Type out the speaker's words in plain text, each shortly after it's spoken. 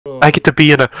I get to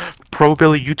be in a Pro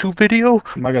Billy YouTube video?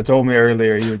 Micah told me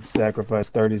earlier he would sacrifice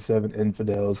 37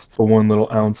 infidels for 1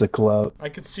 little ounce of clout. I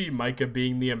could see Micah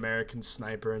being the American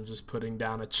sniper and just putting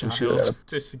down a child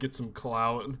just to get some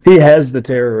clout. He has the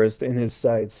terrorist in his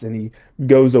sights and he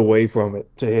goes away from it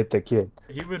to hit the kid.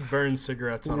 He would burn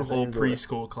cigarettes on a whole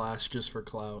preschool class just for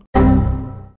clout.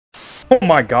 Oh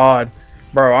my god.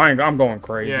 Bro, I'm going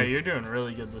crazy. Yeah, you're doing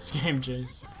really good this game,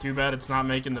 Jace. Too bad it's not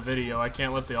making the video. I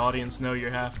can't let the audience know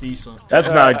you're half decent.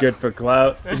 That's not good for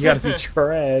clout. You gotta be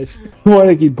trash. Why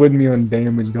they keep putting me on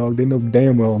damage, dog? They know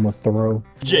damn well I'm a throw.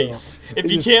 Jace,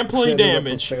 if you can't play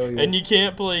damage and you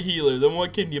can't play healer, then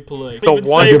what can you play? Don't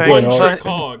say one trick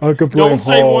hog. Don't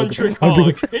say one trick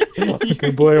hog. I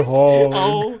can play hog.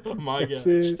 Oh my gosh.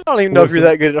 I don't even know if you're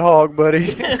that good at hog,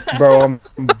 buddy. Bro, I'm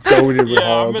goated with hog.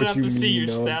 Yeah, I'm gonna have to see your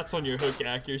stats on your hook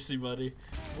accuracy, buddy.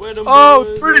 Oh,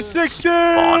 360!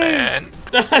 On in.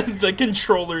 The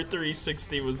controller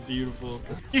 360 was beautiful.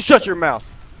 You shut your mouth.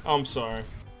 I'm sorry.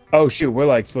 Oh shoot, we're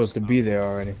like supposed to be there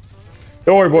already.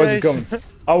 Don't worry, boys, I'm coming.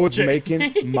 I was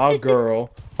making my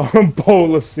girl a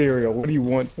bowl of cereal. What do you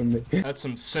want from me? That's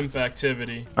some simp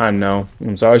activity. I know.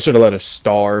 I'm sorry. I should have let her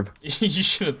starve. You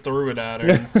should have threw it at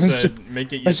her and said,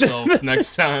 make it yourself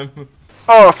next time.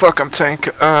 Oh, fuck, I'm tank.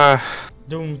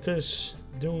 Doomfist.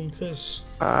 Doomfist.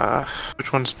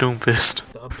 Which one's Doomfist?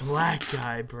 The black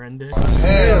guy, Brendan.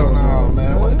 Hell no,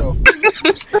 man. What the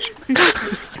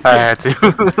I had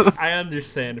to. I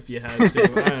understand if you had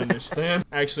to. I understand.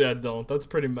 Actually, I don't. That's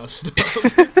pretty messed up.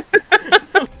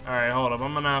 Alright, hold up.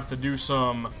 I'm gonna have to do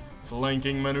some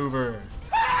flanking maneuver.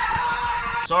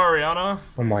 Sorry, Anna.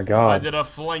 Oh my god. I did a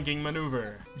flanking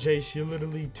maneuver. Jace, you're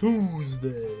literally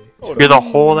Tuesday. You're the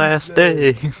whole ass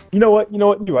day. You know what? You know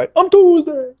what? You're right. I'm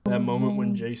Tuesday. That moment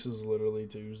when Jace is literally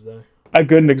Tuesday. I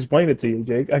couldn't explain it to you,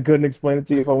 Jake. I couldn't explain it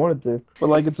to you if I wanted to. But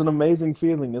like, it's an amazing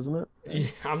feeling, isn't it? Yeah,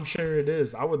 I'm sure it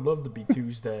is. I would love to be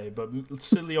Tuesday, but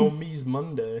silly old me's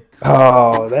Monday.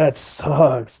 Oh, that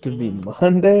sucks to be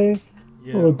Monday.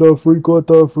 Yeah. What the freak, what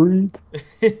the freak?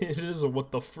 It is a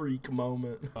what the freak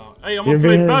moment. Hey, I'm gonna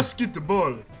play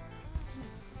basketball.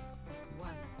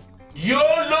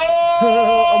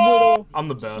 YOLO! I'm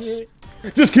the best.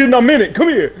 Just kidding, I'm in it. Come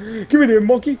here. Come here,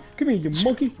 monkey. Come here, you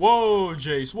monkey. Whoa,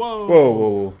 Jace.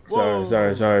 Whoa. Whoa.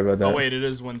 Sorry about that. Oh, wait, it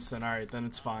is Winston. Alright, then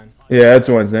it's fine. Yeah, it's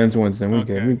Winston. It's Winston. We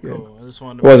good. Cool. I just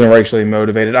wanted to wasn't racially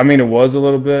motivated. I mean, it was a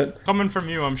little bit. Coming from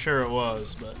you, I'm sure it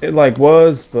was, but... It, like,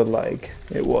 was, but, like,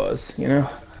 it was, you know?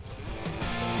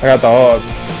 I got the hog.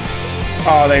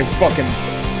 Oh, they fucking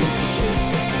piece of shit.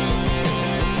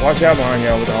 Watch out behind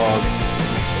y'all with the hog.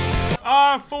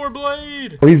 Ah,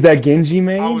 4-blade! Oh, he's that Genji,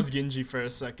 man? I was Genji for a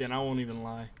second, I won't even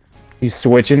lie. He's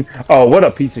switching. Oh, what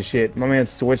a piece of shit. My man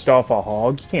switched off a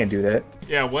hog. You can't do that.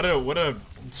 Yeah, what a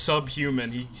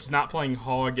subhuman. He's not playing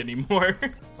hog anymore.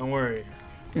 Don't worry.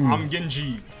 I'm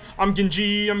Genji. I'm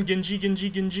Genji. I'm Genji.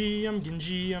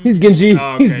 He's Genji.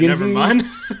 Oh, okay, he's Genji. never mind.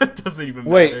 It doesn't even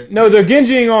matter. Wait, no, they're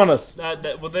Genjiing on us.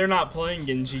 Well, they're not playing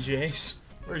Genji, Jace.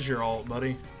 Where's your ult,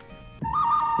 buddy?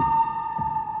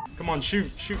 Come on,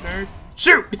 shoot, nerd.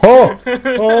 Shoot! Oh!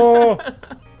 Oh!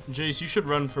 Jace, you should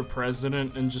run for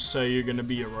president and just say you're gonna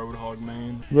be a Roadhog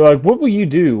man. Like, what will you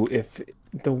do if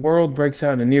the world breaks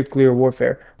out in nuclear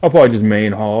warfare? I'll probably just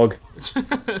main hog.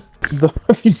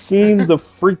 Have you seen the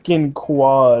freaking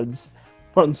quads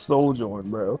on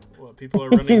Sojourn, bro? What, people are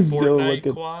running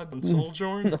Fortnite quad on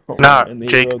Sojourn? No, nah,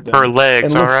 Jake, her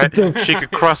legs, alright? She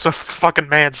could cross a fucking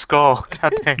man's skull.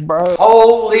 God dang. Bro.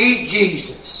 Holy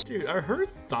Jesus. Dude, are her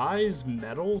thighs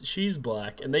metal? She's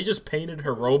black, and they just painted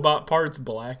her robot parts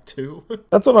black, too?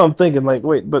 That's what I'm thinking, like,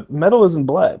 wait, but metal isn't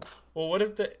black. Well, what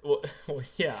if they... Well,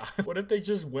 yeah. What if they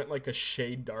just went, like, a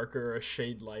shade darker or a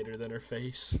shade lighter than her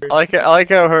face? I like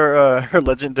how her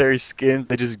legendary skin,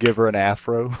 they just give her an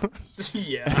afro.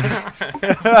 Yeah.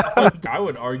 I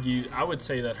would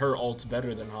say that her ult's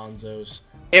better than Hanzo's.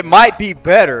 It might be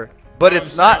better, but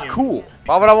it's not cool.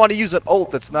 Why would I want to use an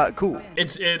ult that's not cool?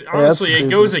 Honestly, it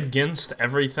goes against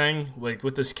everything, like,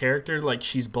 with this character. Like,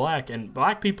 she's black, and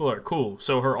black people are cool,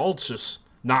 so her ult's just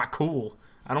not cool.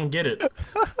 I don't get it.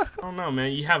 I don't know,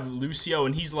 man. You have Lucio,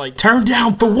 and he's like, turn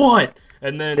down for what?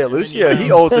 And then yeah, Lucio, he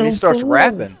ults and he starts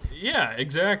rapping. Yeah,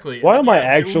 exactly. Why am I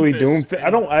actually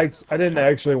Doomfist? I didn't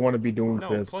actually want to be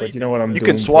Doomfist, but you know what I'm doing. You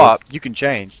can swap. You can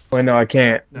change. Wait, no, I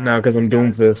can't. No, because I'm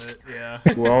Doomfist. Yeah.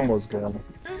 We're almost done.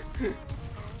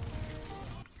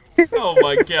 Oh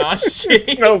my gosh.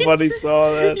 Nobody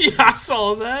saw that. Yeah, I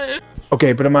saw that.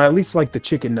 Okay, but am I at least like the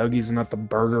chicken nuggies and not the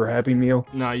burger Happy Meal?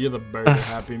 No, you're the burger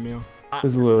Happy Meal.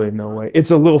 There's literally no way.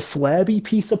 It's a little flabby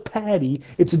piece of patty.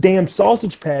 It's a damn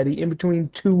sausage patty in between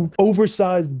two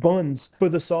oversized buns for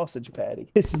the sausage patty.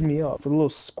 Pisses me off with a little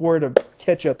squirt of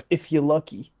ketchup if you're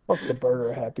lucky. Fuck the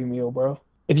burger Happy Meal, bro.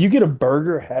 If you get a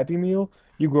burger Happy Meal,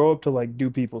 you grow up to like do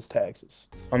people's taxes.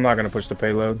 I'm not gonna push the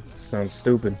payload. Sounds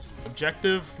stupid.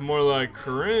 Objective, more like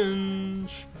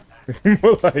cringe.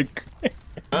 More like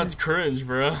That's cringe,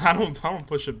 bro. I don't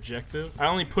push objective. I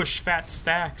only push fat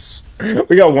stacks.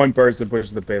 we got one person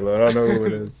pushing the payload. I don't know who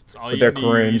it is. That's all but you they're need.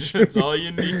 cringe. That's all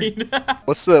you need.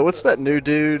 What's that new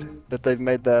dude that they've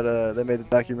made that they made the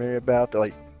documentary about, the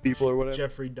like people or whatever?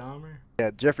 Jeffrey Dahmer.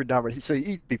 Yeah, Jeffrey Dahmer.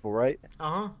 He eats people, right?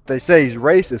 Uh-huh. They say he's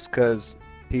racist because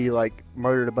he like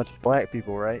murdered a bunch of black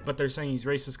people, right? But they're saying he's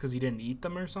racist because he didn't eat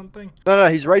them or something? No,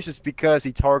 he's racist because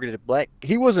he targeted black.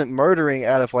 He wasn't murdering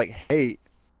out of like hate.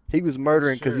 He was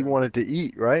murdering because he wanted to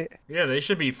eat, right? Yeah, they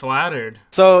should be flattered.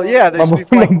 So yeah, they should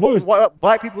be like,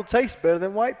 black people taste better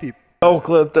than white people. Don't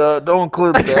clip that. Don't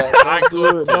clip that. I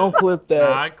clipped it. Don't clip that.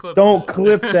 Nah, I clipped Don't it.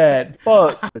 clip that.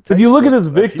 Fuck. If you look at his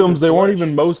victims, they weren't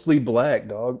even mostly black,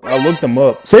 dog. I looked them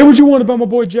up. Say what you want about my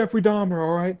boy Jeffrey Dahmer,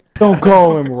 alright? Don't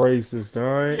call him racist,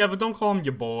 alright? Yeah, but don't call him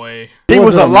your boy. He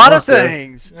was a lot of monster.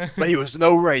 things, but he was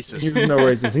no racist. He's no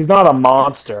racist. He's not a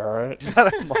monster, alright? He's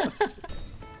not a monster.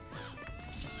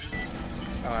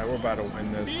 Alright, we're about to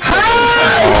win this.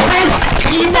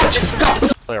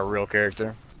 Play a real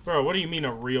character. Bro, what do you mean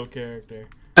a real character?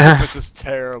 This is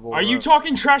terrible. Are you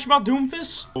talking trash about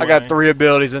Doomfist? I got 3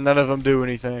 abilities and none of them do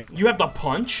anything. You have the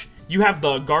punch. You have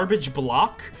the garbage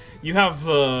block. You have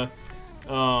the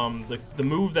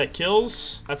move that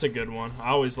kills. That's a good one.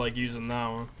 I always like using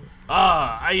that one.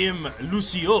 Ah, I am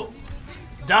Lucio.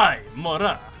 Die,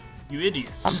 Mora. You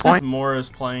idiot. Mora's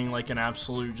playing like an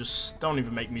absolute, just don't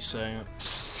even make me say it.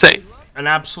 Say. An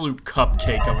absolute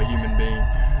cupcake of a human being.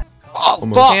 Oh,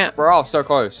 fuck, bro, so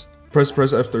close. Press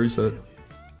F3 reset.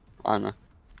 I know.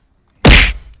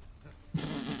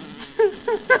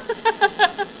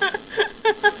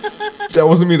 That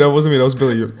wasn't me, that was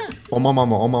Billy. On my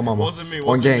mama, on my mama. Wasn't me, on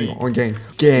wasn't gang, me. on gang.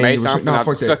 Gang. Mace, I'm Nah, gonna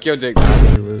fuck that. suck your dick.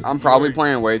 I'm probably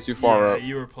playing way too far Yeah, up.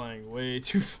 you were playing way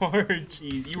too far.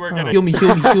 Jeez, you were gonna. Heal me,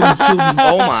 heal me, heal me, heal me.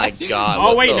 Oh my god.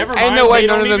 Oh wait, never mind. Ain't no way They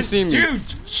none don't of them even... see me. Dude,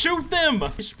 shoot them!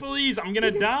 Please, I'm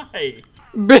gonna die.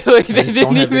 Billy, they just didn't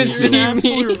don't have even any see me.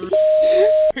 Absolute...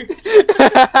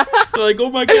 like, oh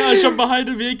my gosh, I'm behind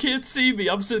him. They can't see me.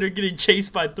 I'm sitting there getting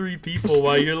chased by 3 people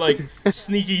while you're like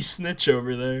sneaky snitch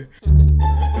over there.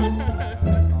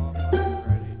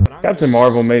 Captain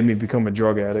Marvel made me become a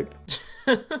drug addict.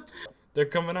 They're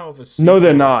coming out with a No, sequel.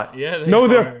 they're not. Yeah, they No, are.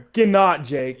 they're fucking not,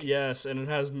 Jake. Yes, and it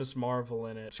has Miss Marvel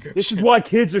in it. This is why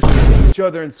kids are each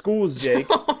other in schools, Jake.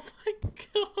 Oh my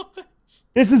god.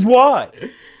 This is why.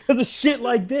 Because of shit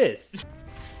like this.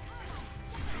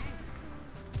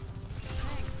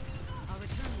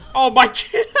 Oh my god.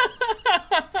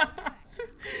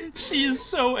 She is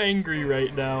so angry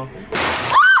right now.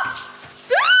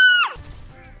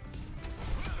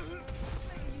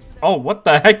 Oh, what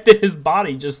the heck did his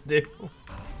body just do?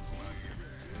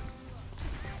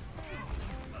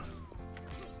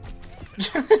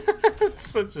 It's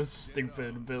such a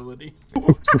stupid ability.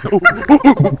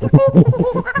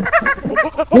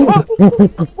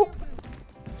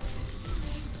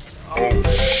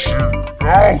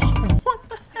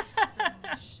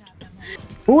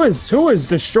 Who is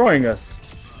destroying us?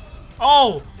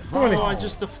 Oh! I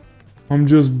just I'm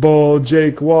just bald,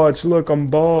 Jake. Watch, look, I'm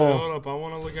bald. hold up, I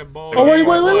want to look at ball. Oh wait.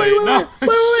 No.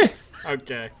 Wait.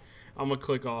 Okay, I'm gonna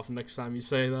click off next time you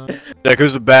say that. Jack,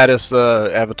 who's the baddest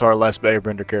Avatar Last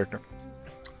Airbender character?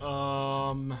 The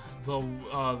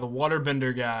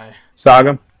waterbender guy.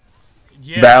 Saga.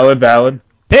 Yeah. Valid.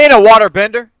 He ain't a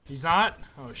waterbender. He's not?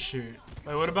 Oh shoot.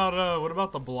 Wait, what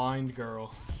about the blind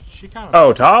girl? She kind of.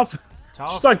 Oh, Toph?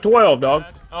 Tough? She's like 12, dog.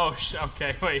 Oh,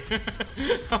 okay, wait.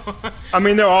 I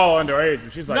mean, they're all underage,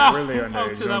 but she's like No! really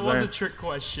underage. Oh, so that was a trick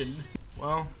question.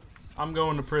 Well, I'm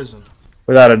going to prison.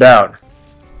 Without a doubt.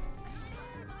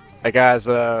 Hey guys,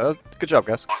 good job,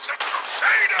 guys.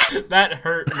 That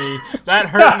hurt me. That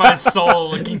hurt my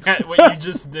soul looking at what you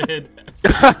just did.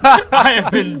 I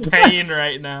am in pain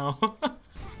right now.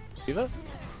 See that?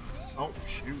 Oh,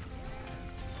 shoot.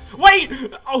 Wait!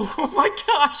 Oh my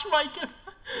gosh, Micah!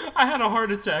 I had a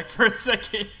heart attack for a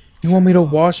second. You want me to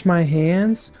wash my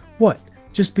hands? What?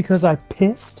 Just because I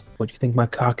pissed? What, you think my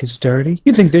cock is dirty?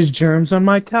 You think there's germs on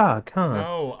my cock, huh?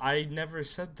 No, I never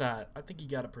said that. I think you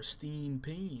got a pristine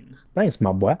peen. Thanks,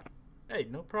 my boy. Hey,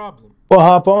 no problem. Well,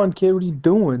 hop on, kid. What are you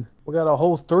doing? We got a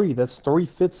whole 3. That's 3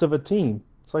 fifths of a team.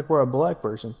 It's like we're a black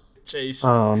person. Jace.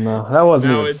 Oh no, that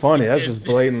wasn't No, even it's- funny. That's it's- just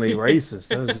blatantly racist.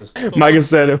 That was just Micah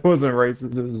said it wasn't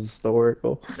racist. It was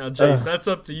historical. Now, Jace, that's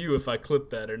up to you if I clip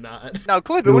that or not. No,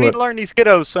 clip it. We need to learn these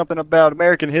kiddos something about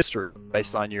American history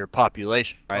based on your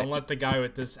population, right? Don't let the guy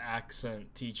with this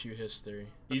accent teach you history.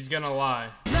 He's gonna lie.